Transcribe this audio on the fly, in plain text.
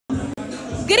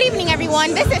Good evening,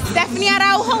 everyone. This is Stephanie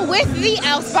Araujo with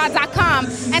theLspot.com,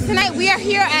 and tonight we are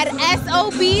here at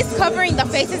S.O.B's covering the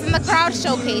Faces in the Crowd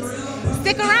showcase.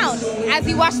 Stick around as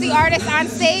you watch the artists on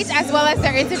stage as well as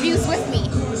their interviews with me.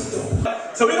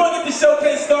 So we're going to get the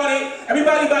showcase started.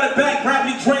 Everybody by the back, grab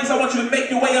your drinks. I want you to make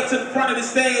your way up to the front of the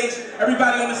stage.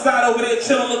 Everybody on the side over there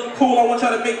chilling, looking cool. I want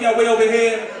y'all to make your way over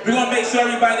here. We're going to make sure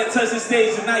everybody that touches the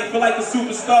stage tonight feel like a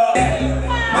superstar.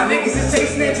 My niggas is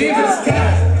chasing their dreams in the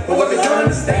sky, but what they don't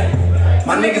understand.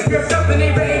 My niggas gripped up and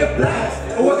they ready to blast,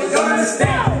 but what they don't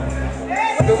understand.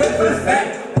 The whip for the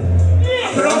fact,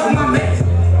 I put on for my man.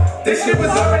 This shit was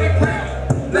already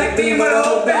planned. Black beam with a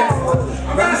whole bag.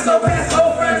 I'm running so fast,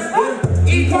 old friends.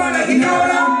 Eat corn like you know what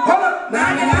I'm. Hold up, nah,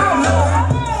 I don't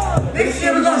know. This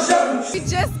shit was gonna show them. We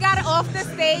just got off the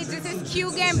stage. This is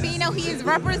Q Gambino. He is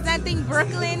representing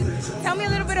Brooklyn. Tell me a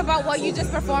little bit about what you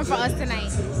just performed for us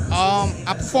tonight.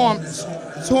 I performed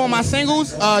two of my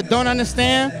singles, Don't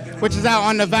Understand, which is out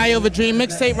on the Value of a Dream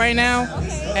mixtape right now.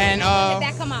 Okay. And when did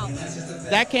that come out?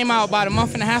 That came out about a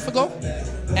month and a half ago.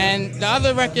 And the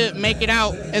other record, Make It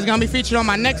Out, is going to be featured on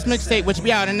my next mixtape, which will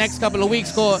be out in the next couple of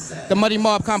weeks, called the Muddy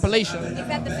Mob Compilation. Is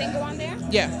that the single on there?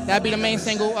 Yeah, that'd be the main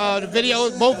single. The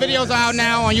videos, both videos are out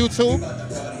now on YouTube.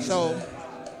 So,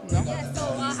 you know. Yeah, so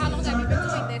how long have you been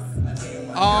doing this?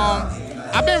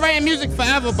 I've been writing music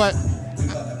forever, but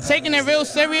taking it real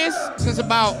serious since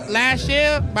about last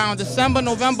year, around December,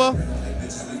 November.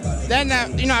 Then,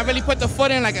 I really put the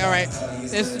foot in, like, all right,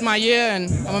 this is my year, and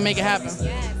I'm going to make it happen.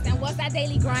 Yes, and what's that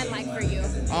daily grind like for you?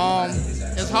 It's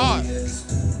hard,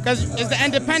 because it's the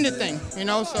independent thing,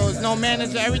 so it's no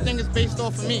manager, everything is based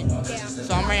off of me. Yeah.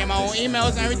 So I'm writing my own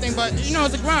emails and everything, but, it's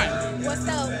a grind. What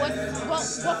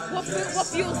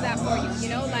fuels that for you,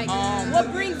 Like,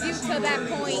 what brings you to that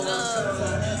point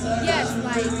of, yes,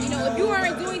 like, if you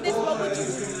weren't doing this, what do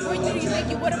you think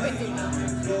you would have been doing?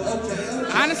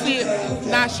 Honestly,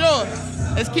 not sure.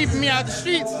 It's keeping me out the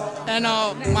streets, and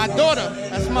my daughter,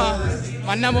 that's my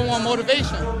number one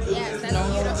motivation. Yes, that's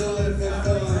beautiful.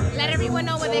 Let everyone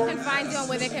know where they can find you and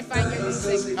where they can find your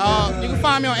music. You can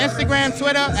find me on Instagram,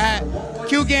 Twitter at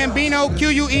QGambino,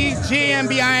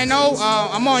 QUEGAMBINO.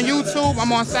 I'm on YouTube,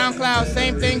 I'm on SoundCloud,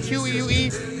 same thing,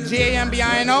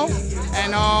 QUEGAMBINO.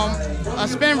 And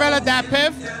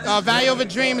Spinrella.piff, Value of a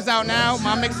Dream is out now,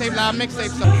 my mixtape, live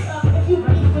mixtape. So.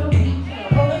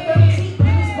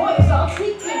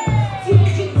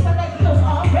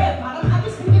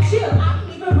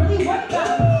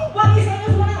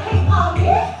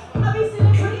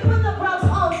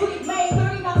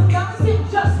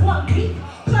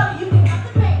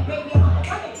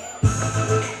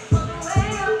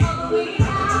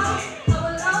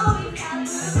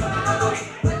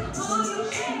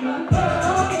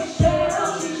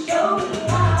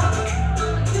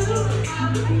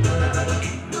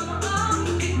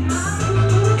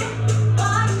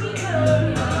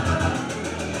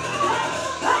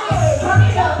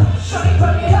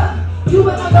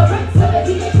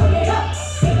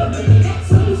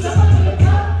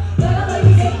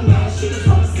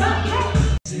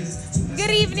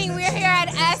 Good evening, we're here at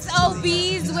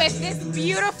S.O.B's with this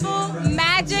beautiful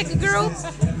magic group.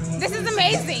 This is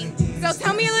amazing. So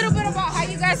tell me a little bit about how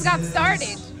you guys got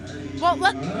started. Well,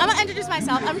 look, I'm gonna introduce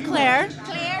myself. I'm Claire.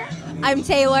 Claire. I'm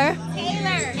Taylor.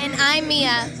 Taylor. And I'm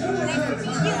Mia. Nice to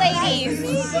meet you, ladies.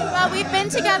 Well, we've been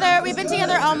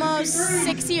together almost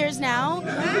 6 years now.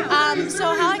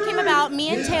 So how it came about, me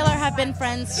and Taylor have been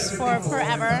friends for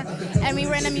forever, and we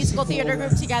were in a musical theater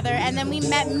group together, and then we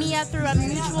met Mia through a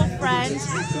mutual friend,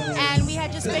 and we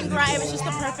had just been grinding. It was just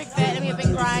the perfect fit, and we've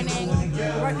been grinding,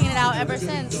 working it out ever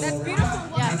since. That's beautiful.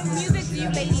 What kind of music do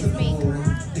you ladies make?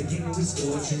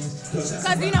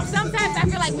 Because, sometimes I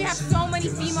feel like we have so many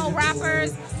female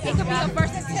rappers. It could be a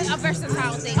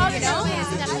versatile thing, I feel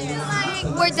like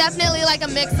we're definitely like a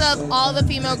mix of all the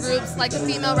female groups, like the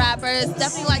female rappers.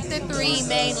 Definitely like the three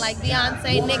main, like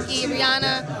Beyonce, Nicki,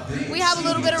 Rihanna. We have a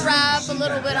little bit of rap, a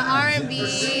little bit of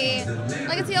R&B,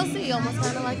 like a TLC, almost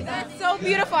kind of like that. That's so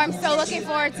beautiful. I'm so looking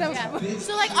forward to. Yeah.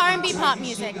 So like R&B pop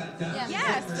music. Yeah.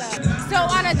 Yes. So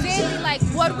on a daily, like,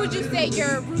 what would you say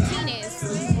your routine is?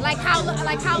 Like how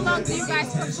long do you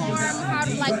guys perform? How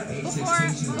do before?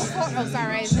 Oh,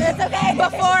 sorry. It's okay.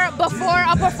 Before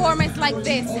a performance like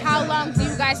this, how long do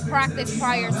you guys practice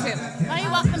prior to? Why don't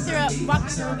you walk them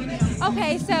through a video?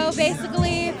 Okay, so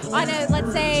basically on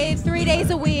let's say 3 days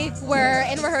a week, we're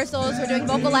in rehearsals, we're doing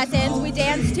vocal lessons, we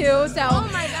dance too, so oh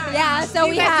my God. Yeah, so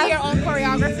you guys do your own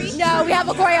choreography? No, we have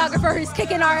a choreographer who's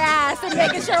kicking our ass and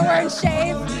making sure we're in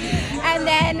shape. And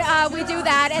then we do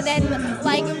that, and then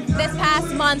like this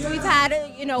past month we've had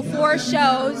 4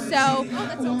 shows. So Oh,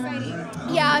 that's so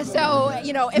exciting. yeah, so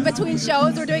in between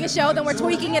shows we're doing a show, then we're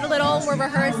tweaking it a little, we're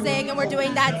rehearsing, and we're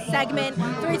doing that segment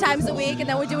 3 times a week, and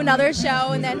then we do another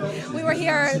show, and then we were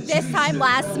here this time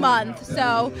last month.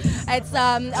 So it's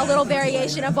a little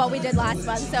variation of what we did last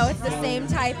month. So it's the same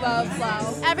type of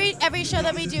flow. Every show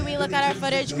that we do, we look at our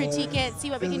footage, critique it, see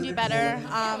what we can do better,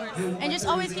 and just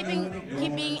always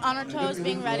keeping on our toes,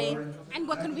 being ready. And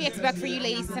what can we expect for you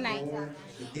ladies tonight?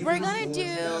 We're gonna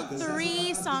do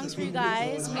 3 songs for you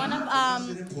guys. One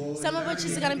of some of which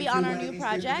is gonna be on our new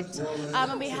project.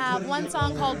 And we have one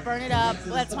song called "Burn It Up."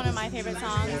 That's one of my favorite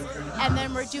songs. And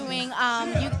then we're doing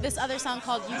this other song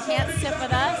called "You Can't Sip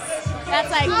With Us."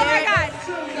 That's like, oh my God!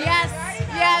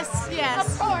 Yes.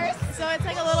 Of course. So it's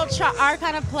like a little our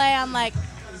kind of play on like.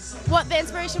 What the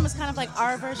inspiration was kind of like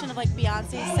our version of like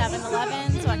Beyonce's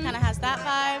 7-Eleven, so it kind of has that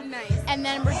vibe. Nice. And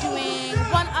then we're doing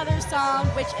one other song,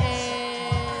 which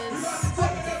is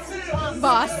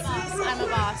Boss. I'm a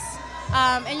boss.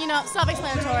 And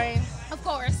self-explanatory. Of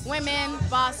course. Women,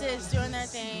 bosses, doing their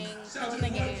thing, killing the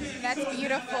game. That's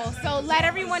beautiful. So let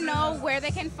everyone know where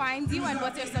they can find you and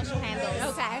what's your social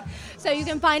handles. Okay, so you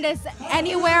can find us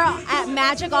anywhere at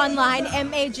Magic Online,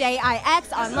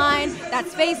 MAJIX Online.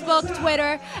 That's Facebook,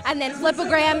 Twitter, and then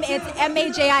Flipagram, it's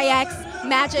MAJIX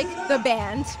Magic the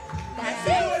Band. That's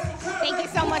it. Thank you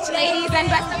so much, ladies, and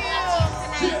best of luck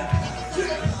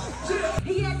tonight.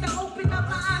 He had to open up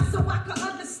my eyes so I could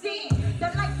understand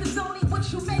that life is only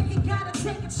what you make. You gotta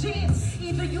take a chance.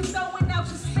 Either you throwing out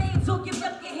your spades or give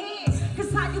up your hands.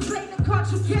 Cause how you play the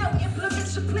cards you dealt,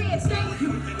 implement your plans. Thank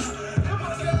you.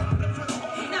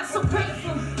 Not so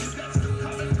grateful.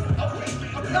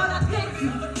 Lord, I thank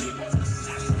you.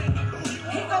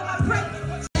 Here go my prayer.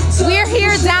 We're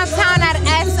here downtown at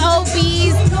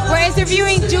S.O.B's. We're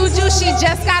interviewing Juju. She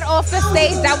just got off the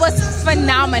stage. That was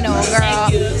phenomenal, girl.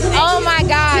 Oh my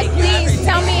God! Please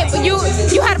tell me,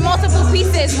 you had multiple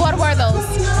pieces. What were those?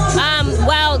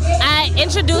 Well, I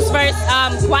introduced first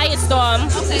Quiet Storm,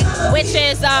 which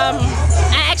is I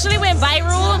actually went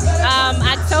viral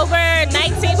October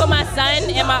 19th with my son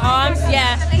in my arms.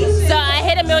 Yeah, so I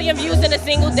hit 1 million views in a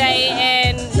single day,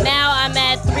 and now I'm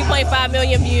at 3.5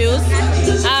 million views.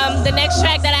 The next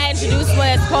track that I introduced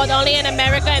was called Only in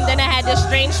America, and then I had this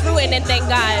Strange Fruit, and then Thank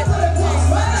God.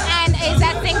 And is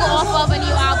that single off of a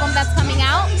new album that's coming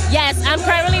out? Yes, I'm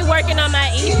currently working on my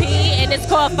EP, and it's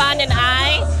called Find an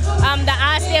I. The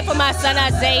I stand for my son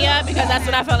Isaiah, because that's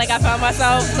when I felt like I found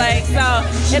myself. Like, so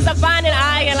it's a finding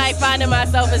I and like finding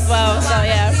myself as well. So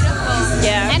yeah.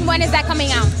 Yeah. And when is that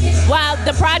coming out? Well,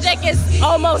 the project is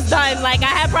almost done. Like,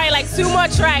 I have probably like 2 more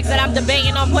tracks that I'm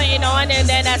debating on putting on, and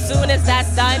then as soon as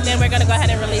that's done, then we're gonna go ahead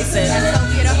and release it. That's so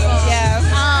beautiful. Yeah.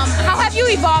 How have you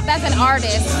evolved as an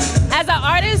artist? As an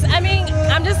artist, I mean,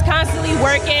 I'm just constantly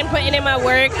working, putting in my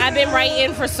work. I've been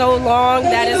writing for so long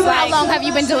that it's like. How long have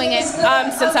you been doing it?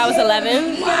 Since I was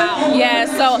 11. Wow. Yeah,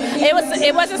 so it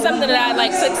wasn't something that I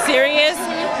like took serious,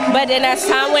 but then as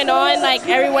time went on, like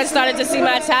everyone started to see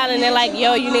my talent, and they're like,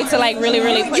 yo, you need to like really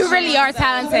push. You really are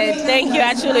talented. Thank you,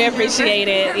 I truly appreciate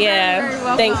it.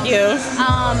 Yeah, thank you.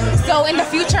 So in the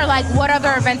future, like what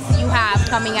other events do you have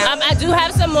coming out? I do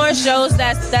have some more shows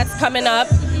that's coming up.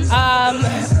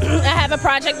 I have a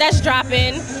project that's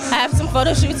dropping. I have some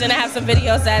photo shoots, and I have some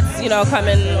videos that's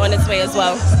coming on its way as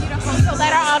well. Beautiful. So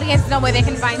let our audience know where they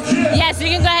can find you. Yes, you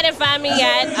can go ahead and find me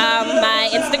at my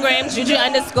Instagram,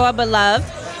 Juju_beloved,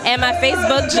 and my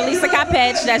Facebook, Jalisa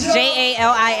Capech. That's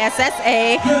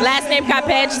JALISSA. Last name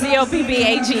Capech,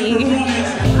 COPBAGE.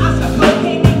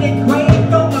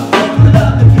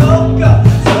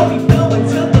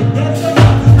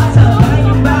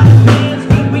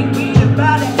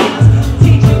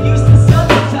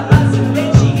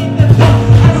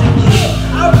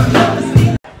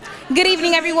 Good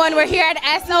evening, everyone. We're here at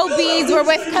S.O.B's. We're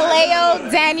with Kaleo,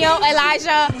 Daniel,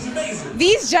 Elijah.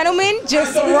 These gentlemen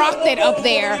just rocked it up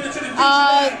there.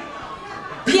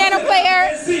 Piano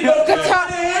player,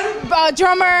 guitar,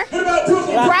 drummer,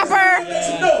 rapper.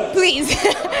 Please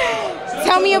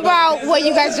tell me about what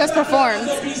you guys just performed.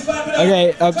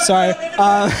 Okay, sorry.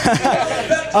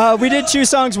 We did 2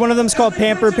 songs. One of them's called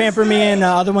Pamper Me, and the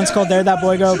other one's called There That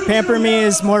Boy Go. Pamper Me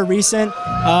is more recent.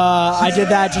 I did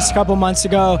that just a couple months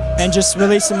ago and just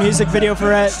released a music video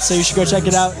for it, so you should go check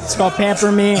it out. It's called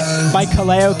Pamper Me by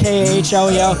Kaleo,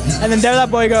 K-A-H-L-E-O. And then There That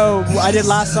Boy Go, I did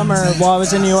last summer while I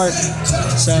was in New York,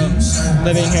 so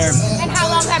living here. And how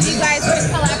long have you guys been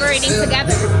collaborating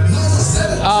together?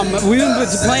 We've been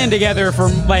playing together for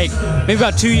like maybe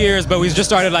about 2 years, but we just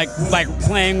started like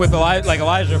playing with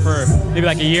Elijah for maybe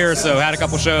like a year or so. Had a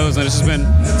couple shows, and it's been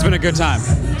a good time.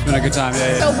 It's been a good time.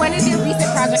 Yeah. So when is your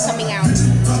recent project coming out?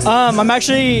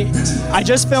 I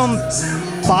just filmed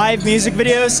 5 music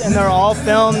videos, and they're all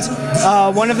filmed.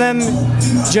 One of them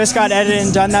just got edited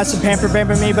and done. That's the Pamper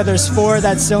Me, but there's 4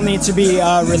 that still need to be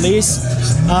released.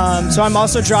 So I'm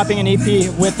also dropping an EP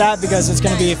with that because it's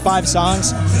going to be 5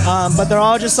 songs. But they're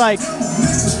all just like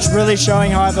really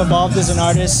showing how I've evolved as an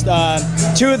artist.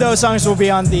 2 of those songs will be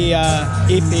on the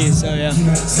EP, so yeah.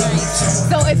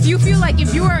 So if you feel like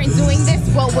if you weren't doing this,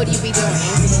 what would you be doing?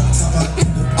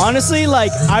 Honestly,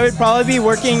 like I would probably be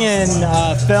working in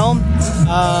film.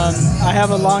 I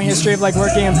have a long history of like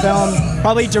working in film,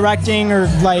 probably directing or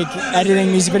like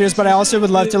editing music videos, but I also would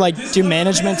love to like do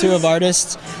management too of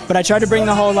artists. But I try to bring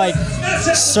the whole like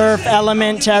surf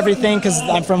element to everything because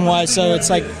I'm from Hawaii, so it's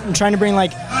like I'm trying to bring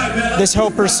like this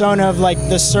whole persona of like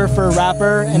the surfer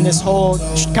rapper and this whole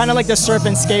kind of like the surf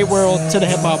and skate world to the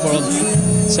hip hop world.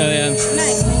 So yeah.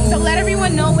 Nice. So let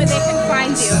everyone know where they can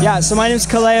find you. Yeah, so my name is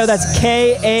Kaleo, that's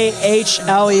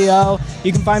Kahleo.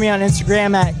 You can find me on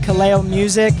Instagram at Kaleo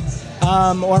Music,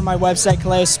 or my website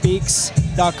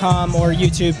kaleospeaks.com, or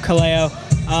YouTube Kaleo.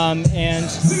 And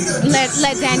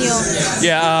let Daniel.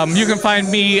 Yeah, you can find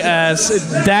me as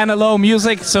Danilo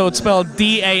Music, so it's spelled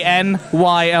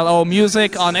DANYLO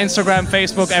Music on Instagram,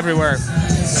 Facebook, everywhere.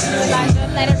 Elijah,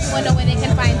 let everyone know where they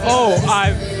can find you. Oh,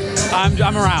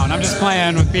 I'm around. I'm just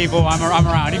playing with people. I'm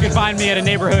around. You can find me at a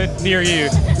neighborhood near you,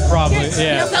 probably.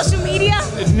 Yeah. No social media?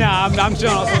 No, I'm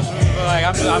still on social media. But like,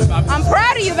 I'm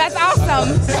proud of you. That's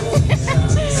awesome.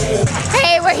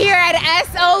 Hey, we're here at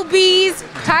S.O.B's.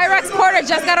 Tyrex Porter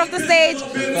just got off the stage.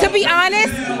 To be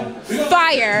honest,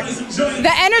 fire.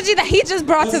 The energy that he just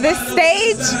brought to this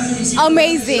stage,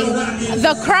 amazing.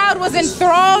 The crowd was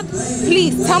enthralled.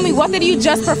 Please tell me, what did you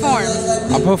just perform?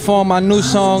 I performed my new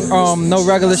song, No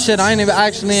Regular Shit. I ain't even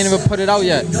put it out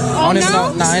yet. Oh,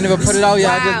 no? I ain't even put it out yet.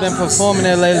 Wow. I just been performing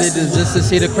it lately just to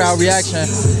see the crowd reaction.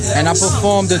 And I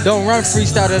performed the Don't Run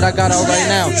freestyle that I got out right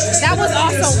now. That was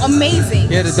also amazing.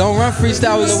 Yeah, the Don't Run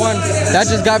freestyle was the one that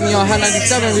just got me on Hot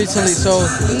 97 recently. So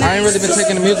I ain't really been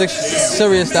taking the music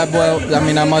serious that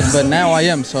much, but now I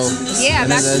am. So yeah,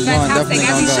 that's fantastic.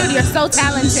 As you should. You're so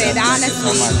talented,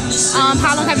 honestly.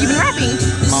 How long have you been rapping?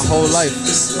 My whole life.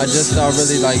 I just started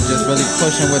really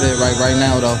pushing with it right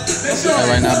now though.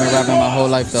 Right now I've been rapping my whole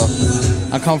life though.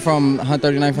 I come from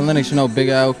 139th and Lanice, you know, Big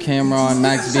L, Cameron,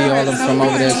 Max B, all of them from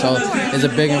over there. So it's a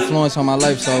big influence on my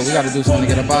life. So we got to do something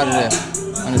to get up out of there.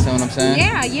 Understand what I'm saying?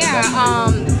 Yeah.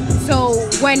 So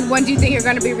when do you think you're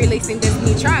going to be releasing this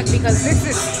new track? Because this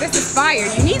is fire.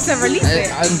 You need to release it.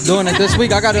 I'm doing it this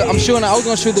week. I was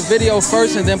going to shoot the video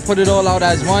first and then put it all out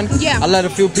as one. Yeah. I let a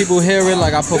few people hear it.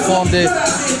 Like I performed it,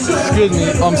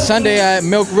 Sunday at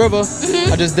Milk River.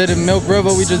 I just did it in Milk River.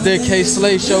 We just did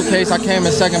K-Slay Showcase. I came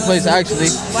in 2nd place actually.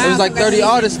 Wow, it was like 30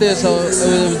 artists there, so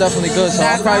it was definitely good. So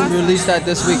I'll probably release that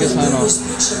this week or something.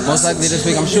 Most likely this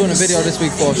week. I'm shooting a video this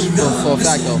week for a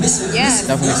fact though. Yes.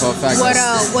 Definitely for a fact.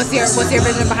 What's your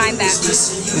vision behind that?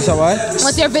 You said what?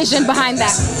 What's your vision behind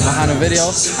that? Behind the video,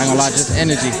 I ain't gonna lie, just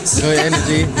energy. Good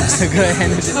energy. Good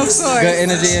energy. Of course. Good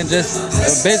energy, and just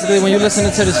basically when you're listening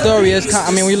to the story,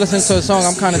 when you listen to a song,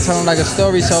 I'm kind of telling like a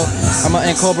story, so I'm gonna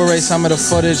incorporate some of the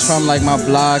footage from like my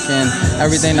blog and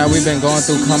everything that we've been going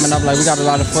through coming up. Like we got a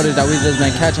lot of footage that we've just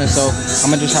been catching, so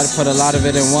I'm gonna just try to put a lot of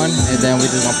it in one, and then we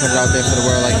just gonna put it out there for the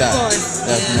world like that.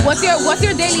 What's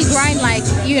your daily grind like?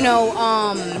 You know,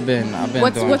 I've been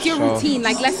what's your routine?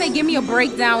 Like, let's say, give me a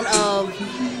breakdown of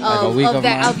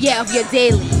your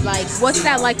daily. Like, what's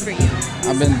that like for you?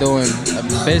 I've been doing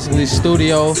basically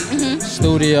studio,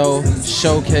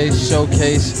 showcase,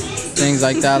 things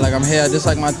like that. Like I'm here, this is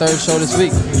like my 3rd show this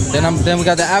week. Then we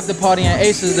got the after party and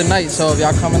Aces tonight. So if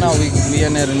y'all coming out, we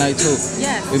in there tonight too.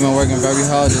 Yes. We've been working very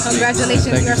hard this week.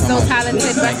 Congratulations, you're so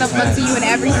talented. Best of luck to you and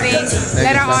everything.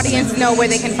 Let our audience know where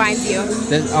they can find you.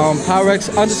 Pyrex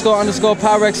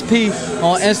 _Pyrex P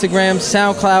on Instagram,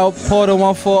 SoundCloud,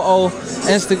 Porter140,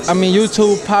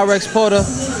 YouTube, Pyrex Porter.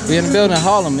 We in the building in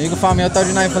Harlem. You can find me on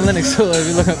 39th and Lenox too if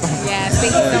you're looking for me. Yes,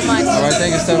 thank you so much. All right,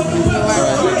 thank you, Stephanie. All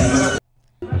right.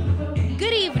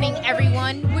 Good evening,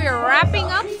 everyone. We're wrapping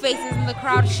up Faces in the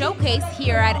Crowd showcase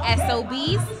here at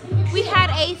S.O.B's. We had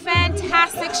a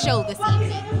fantastic show this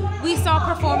evening. We saw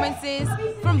performances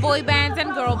from boy bands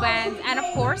and girl bands, and of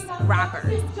course,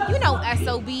 rappers. You know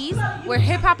S.O.B's, where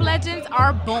hip-hop legends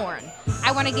are born.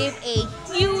 I want to give a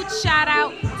huge shout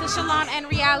out to Shalon and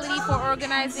Reality for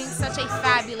organizing such a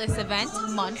fabulous event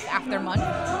month after month.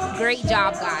 Great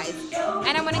job, guys.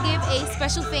 And I want to give a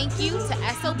special thank you to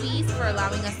S.O.Bs for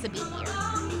allowing us to be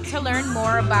here. To learn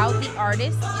more about the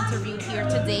artists interviewed here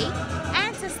today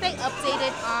and to stay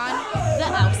updated on The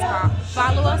L Spot,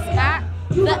 follow us at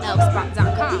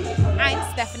theelspot.com.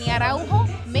 I'm Stephanie Araujo.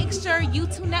 Make sure you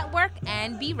two network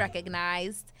and be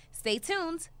recognized. Stay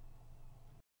tuned.